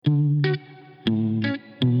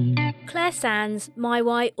Claire Sands'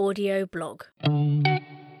 MyWhy audio blog.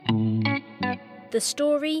 The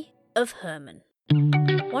story of Herman.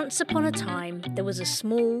 Once upon a time, there was a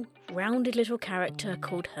small, rounded little character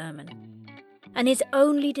called Herman. And his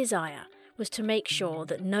only desire was to make sure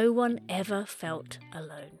that no one ever felt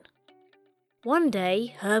alone. One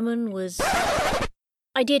day, Herman was...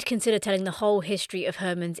 I did consider telling the whole history of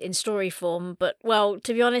Herman's in story form, but, well,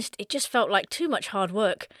 to be honest, it just felt like too much hard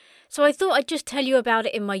work, so I thought I'd just tell you about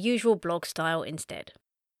it in my usual blog style instead.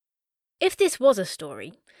 If this was a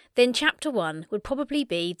story, then Chapter 1 would probably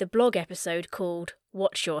be the blog episode called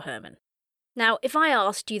What's Your Herman? Now, if I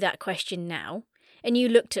asked you that question now, and you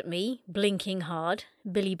looked at me, blinking hard,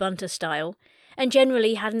 Billy Bunter style, and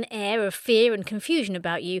generally had an air of fear and confusion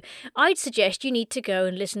about you, I'd suggest you need to go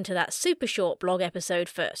and listen to that super short blog episode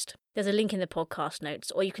first. There's a link in the podcast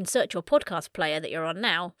notes, or you can search your podcast player that you're on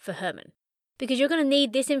now for Herman. Because you're going to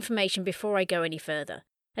need this information before I go any further,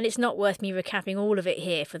 and it's not worth me recapping all of it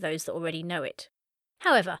here for those that already know it.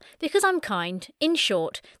 However, because I'm kind, in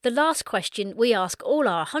short, the last question we ask all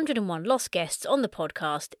our 101 lost guests on the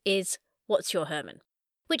podcast is, what's your Herman?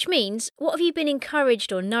 Which means, what have you been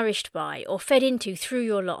encouraged or nourished by or fed into through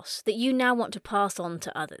your loss that you now want to pass on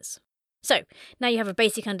to others? So, now you have a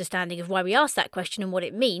basic understanding of why we asked that question and what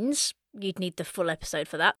it means. You'd need the full episode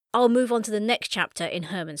for that. I'll move on to the next chapter in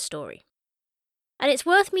Herman's story. And it's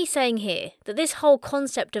worth me saying here that this whole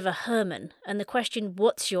concept of a Herman and the question,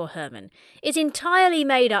 what's your Herman, is entirely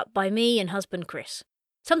made up by me and husband Chris.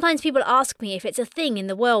 Sometimes people ask me if it's a thing in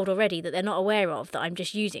the world already that they're not aware of that I'm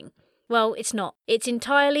just using. Well, it's not. It's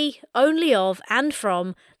entirely, only of, and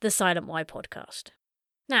from the Silent Why podcast.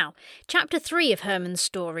 Now, Chapter 3 of Herman's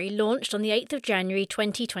story launched on the 8th of January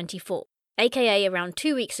 2024, aka around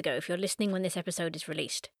 2 weeks ago if you're listening when this episode is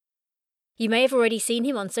released. You may have already seen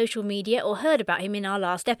him on social media or heard about him in our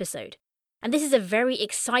last episode. And this is a very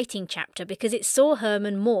exciting chapter because it saw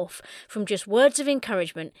Herman morph from just words of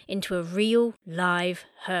encouragement into a real, live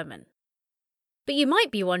Herman. But you might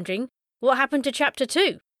be wondering, what happened to Chapter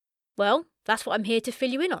 2? Well, that's what I'm here to fill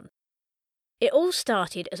you in on. It all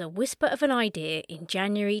started as a whisper of an idea in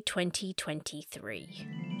January 2023.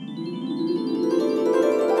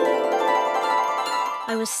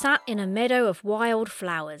 I was sat in a meadow of wild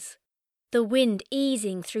flowers, the wind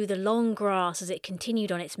easing through the long grass as it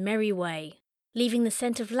continued on its merry way, leaving the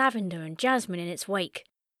scent of lavender and jasmine in its wake,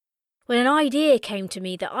 when an idea came to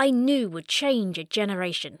me that I knew would change a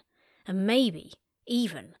generation, and maybe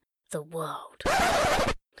even the world.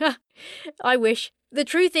 I wish. The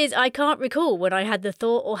truth is I can't recall when I had the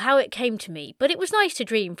thought or how it came to me, but it was nice to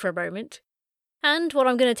dream for a moment. And what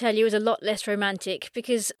I'm going to tell you is a lot less romantic,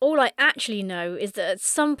 because all I actually know is that at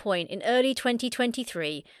some point in early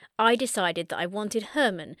 2023, I decided that I wanted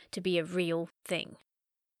Herman to be a real thing.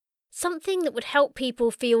 Something that would help people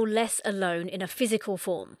feel less alone in a physical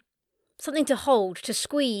form. Something to hold, to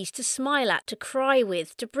squeeze, to smile at, to cry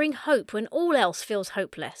with, to bring hope when all else feels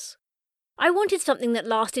hopeless. I wanted something that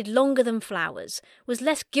lasted longer than flowers, was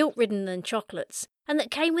less guilt-ridden than chocolates, and that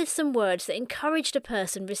came with some words that encouraged a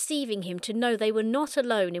person receiving him to know they were not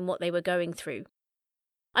alone in what they were going through.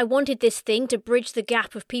 I wanted this thing to bridge the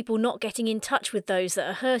gap of people not getting in touch with those that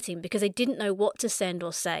are hurting because they didn't know what to send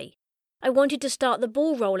or say. I wanted to start the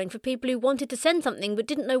ball rolling for people who wanted to send something but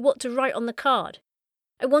didn't know what to write on the card.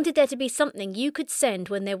 I wanted there to be something you could send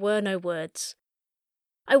when there were no words.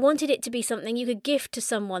 I wanted it to be something you could gift to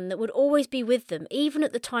someone that would always be with them, even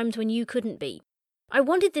at the times when you couldn't be. I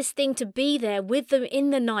wanted this thing to be there with them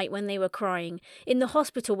in the night when they were crying, in the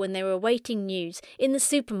hospital when they were awaiting news, in the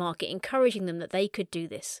supermarket encouraging them that they could do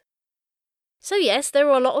this. So yes, there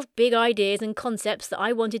were a lot of big ideas and concepts that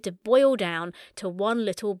I wanted to boil down to one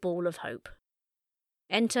little ball of hope.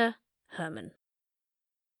 Enter Herman.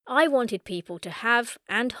 I wanted people to have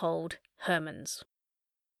and hold Hermans.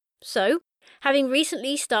 So, having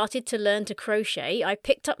recently started to learn to crochet, I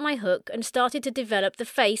picked up my hook and started to develop the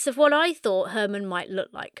face of what I thought Herman might look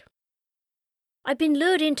like. I'd been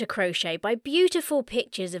lured into crochet by beautiful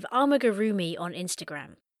pictures of amigurumi on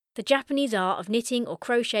Instagram, the Japanese art of knitting or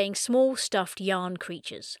crocheting small stuffed yarn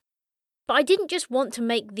creatures. But I didn't just want to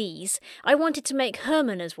make these, I wanted to make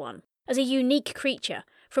Herman as one, as a unique creature,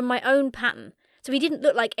 from my own pattern, so he didn't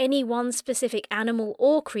look like any one specific animal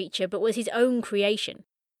or creature but was his own creation.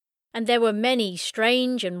 And there were many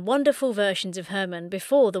strange and wonderful versions of Herman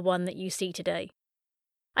before the one that you see today.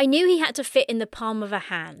 I knew he had to fit in the palm of a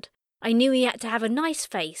hand. I knew he had to have a nice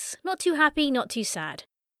face, not too happy, not too sad.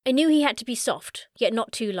 I knew he had to be soft, yet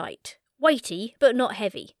not too light, weighty, but not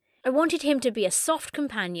heavy. I wanted him to be a soft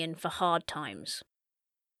companion for hard times.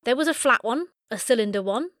 There was a flat one, a cylinder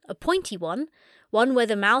one, a pointy one one where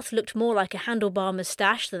the mouth looked more like a handlebar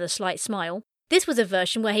moustache than a slight smile. This was a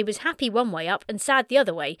version where he was happy one way up and sad the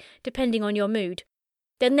other way, depending on your mood.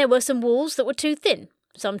 Then there were some walls that were too thin,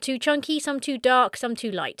 some too chunky, some too dark, some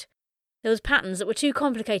too light. There was patterns that were too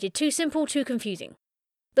complicated, too simple, too confusing.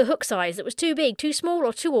 The hook size that was too big, too small,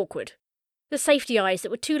 or too awkward. The safety eyes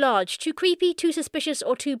that were too large, too creepy, too suspicious,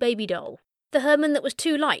 or too baby doll. The Herman that was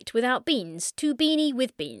too light, without beans, too beanie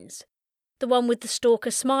with beans. The one with the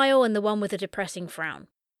stalker smile and the one with a depressing frown.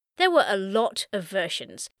 There were a lot of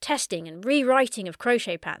versions, testing and rewriting of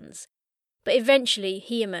crochet patterns. But eventually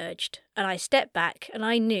he emerged, and I stepped back and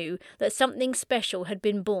I knew that something special had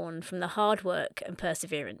been born from the hard work and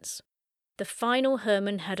perseverance. The final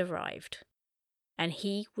Herman had arrived, and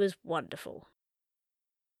he was wonderful.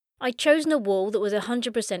 I'd chosen a wool that was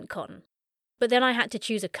 100% cotton, but then I had to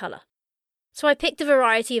choose a colour. So I picked a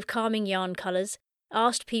variety of calming yarn colours,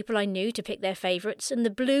 asked people I knew to pick their favourites, and the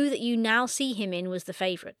blue that you now see him in was the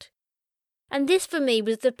favourite. And this for me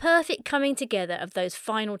was the perfect coming together of those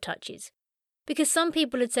final touches, because some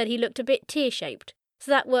people had said he looked a bit tear-shaped,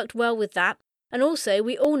 so that worked well with that, and also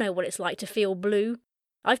we all know what it's like to feel blue.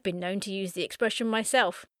 I've been known to use the expression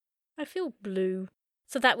myself. I feel blue.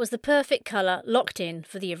 So that was the perfect colour locked in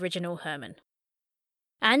for the original Herman.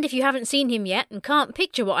 And if you haven't seen him yet and can't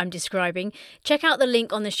picture what I'm describing, check out the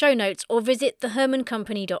link on the show notes or visit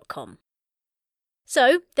thehermancompany.com.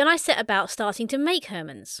 So then I set about starting to make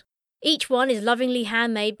Hermans. Each one is lovingly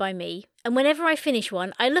handmade by me, and whenever I finish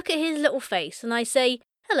one, I look at his little face and I say,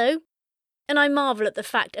 hello, and I marvel at the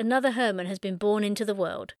fact another Herman has been born into the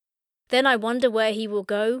world. Then I wonder where he will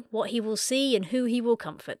go, what he will see, and who he will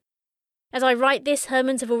comfort. As I write this,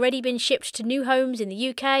 Hermans have already been shipped to new homes in the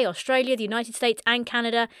UK, Australia, the United States and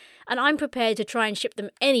Canada, and I'm prepared to try and ship them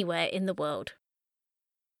anywhere in the world.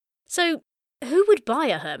 So, who would buy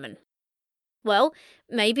a Herman? Well,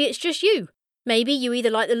 maybe it's just you. Maybe you either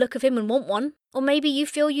like the look of him and want one, or maybe you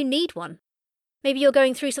feel you need one. Maybe you're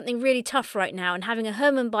going through something really tough right now and having a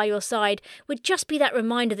Herman by your side would just be that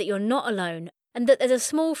reminder that you're not alone and that there's a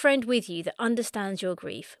small friend with you that understands your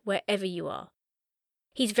grief wherever you are.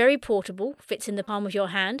 He's very portable, fits in the palm of your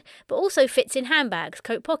hand, but also fits in handbags,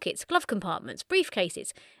 coat pockets, glove compartments,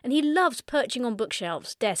 briefcases, and he loves perching on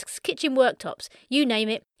bookshelves, desks, kitchen worktops, you name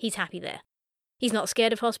it, he's happy there. He's not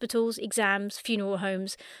scared of hospitals, exams, funeral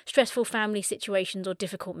homes, stressful family situations or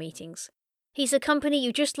difficult meetings. He's a company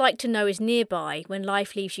you just like to know is nearby when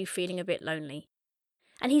life leaves you feeling a bit lonely.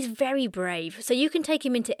 And he's very brave, so you can take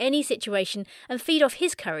him into any situation and feed off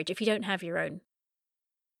his courage if you don't have your own.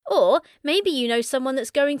 Or maybe you know someone that's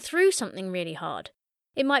going through something really hard.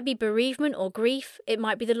 It might be bereavement or grief, it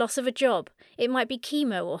might be the loss of a job, it might be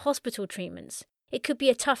chemo or hospital treatments. It could be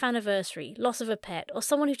a tough anniversary, loss of a pet, or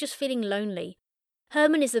someone who's just feeling lonely.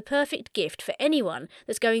 Herman is the perfect gift for anyone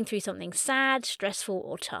that's going through something sad, stressful,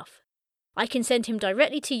 or tough. I can send him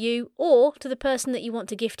directly to you or to the person that you want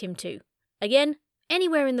to gift him to. Again,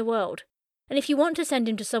 anywhere in the world. And if you want to send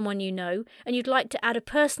him to someone you know and you'd like to add a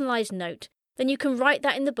personalised note, then you can write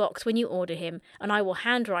that in the box when you order him, and I will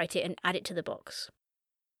handwrite it and add it to the box.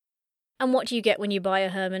 And what do you get when you buy a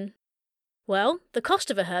Herman? Well, the cost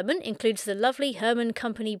of a Herman includes the lovely Herman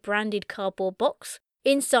Company branded cardboard box.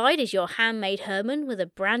 Inside is your handmade Herman with a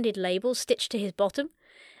branded label stitched to his bottom.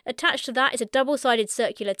 Attached to that is a double-sided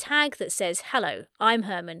circular tag that says, "Hello, I'm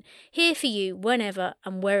Herman, here for you whenever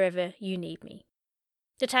and wherever you need me."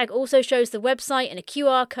 The tag also shows the website and a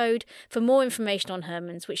QR code for more information on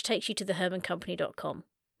Hermans, which takes you to thehermancompany.com.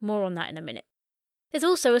 More on that in a minute. There's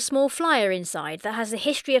also a small flyer inside that has the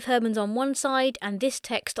history of Hermans on one side and this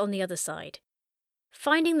text on the other side.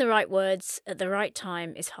 Finding the right words at the right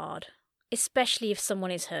time is hard, especially if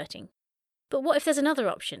someone is hurting. But what if there's another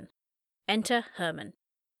option? Enter Herman.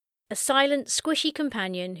 A silent, squishy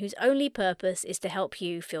companion whose only purpose is to help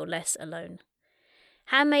you feel less alone.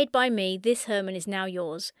 Handmade by me, this Herman is now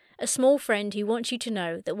yours, a small friend who wants you to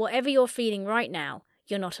know that whatever you're feeling right now,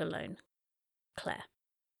 you're not alone. Claire.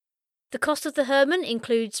 The cost of the Herman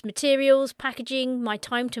includes materials, packaging, my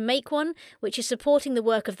time to make one, which is supporting the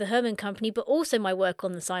work of the Herman Company, but also my work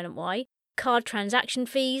on the Silent Why, card transaction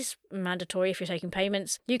fees, mandatory if you're taking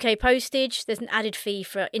payments, UK postage, there's an added fee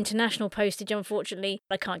for international postage unfortunately,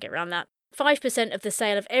 I can't get around that. 5% of the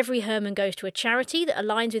sale of every Herman goes to a charity that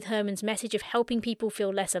aligns with Herman's message of helping people feel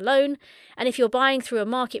less alone, and if you're buying through a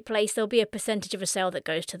marketplace, there'll be a percentage of a sale that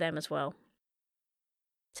goes to them as well.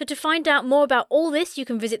 So to find out more about all this, you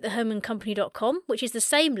can visit thehermancompany.com, which is the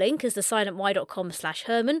same link as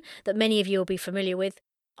thesilentwhy.com/Herman that many of you will be familiar with.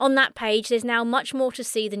 On that page, there's now much more to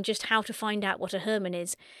see than just how to find out what a Herman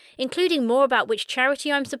is, including more about which charity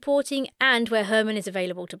I'm supporting and where Herman is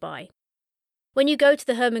available to buy. When you go to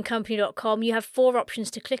thehermancompany.com, you have 4 options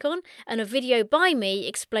to click on and a video by me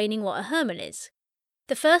explaining what a Herman is.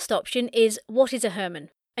 The first option is What is a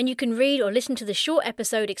Herman? And you can read or listen to the short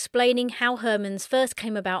episode explaining how Hermans first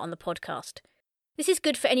came about on the podcast. This is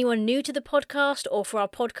good for anyone new to the podcast or for our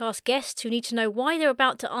podcast guests who need to know why they're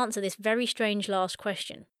about to answer this very strange last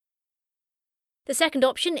question. The second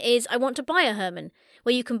option is I want to buy a Herman,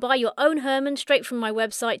 where you can buy your own Herman straight from my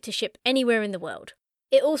website to ship anywhere in the world.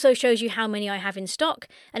 It also shows you how many I have in stock,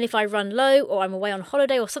 and if I run low or I'm away on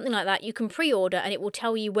holiday or something like that, you can pre-order and it will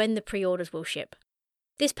tell you when the pre-orders will ship.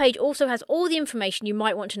 This page also has all the information you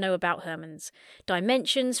might want to know about Herman's.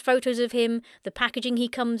 Dimensions, photos of him, the packaging he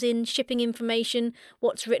comes in, shipping information,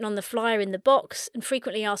 what's written on the flyer in the box, and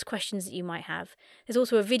frequently asked questions that you might have. There's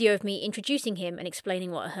also a video of me introducing him and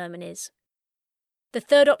explaining what a Herman is. The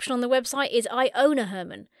third option on the website is I own a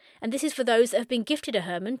Herman, and this is for those that have been gifted a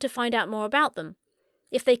Herman to find out more about them.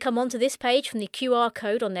 If they come onto this page from the QR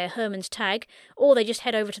code on their Herman's tag, or they just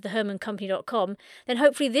head over to thehermancompany.com, then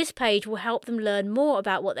hopefully this page will help them learn more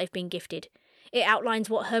about what they've been gifted. It outlines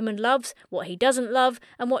what Herman loves, what he doesn't love,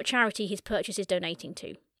 and what charity his purchase is donating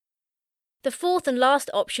to. The fourth and last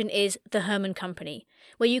option is The Herman Company,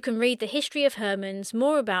 where you can read the history of Hermans,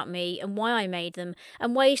 more about me and why I made them,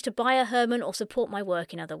 and ways to buy a Herman or support my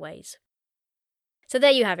work in other ways. So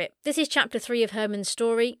there you have it. This is chapter 3 of Herman's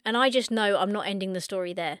story, and I just know I'm not ending the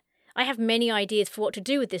story there. I have many ideas for what to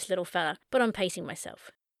do with this little fella, but I'm pacing myself.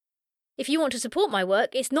 If you want to support my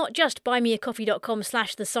work, it's not just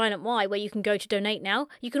buymeacoffee.com/thesilentwhy where you can go to donate now.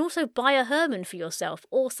 You can also buy a Herman for yourself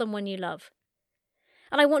or someone you love.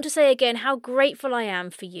 And I want to say again how grateful I am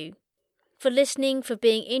for you. For listening, for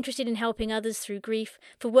being interested in helping others through grief,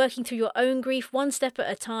 for working through your own grief one step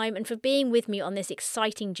at a time, and for being with me on this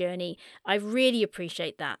exciting journey. I really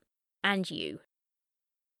appreciate that. And you.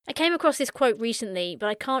 I came across this quote recently, but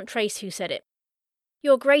I can't trace who said it.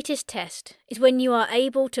 Your greatest test is when you are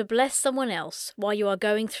able to bless someone else while you are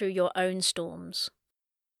going through your own storms.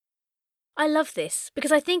 I love this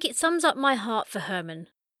because I think it sums up my heart for Herman.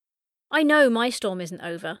 I know my storm isn't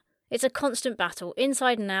over. It's a constant battle,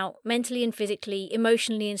 inside and out, mentally and physically,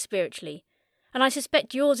 emotionally and spiritually. And I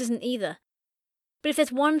suspect yours isn't either. But if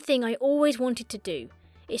there's one thing I always wanted to do,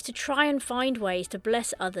 it's to try and find ways to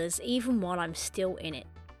bless others even while I'm still in it.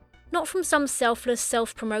 Not from some selfless,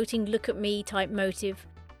 self-promoting, look-at-me type motive,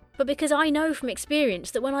 but because I know from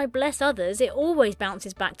experience that when I bless others, it always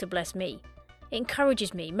bounces back to bless me. It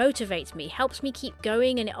encourages me, motivates me, helps me keep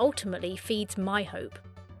going, and it ultimately feeds my hope.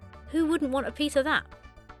 Who wouldn't want a piece of that?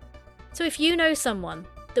 So if you know someone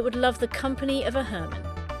that would love the company of a Herman,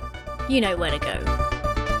 you know where to go.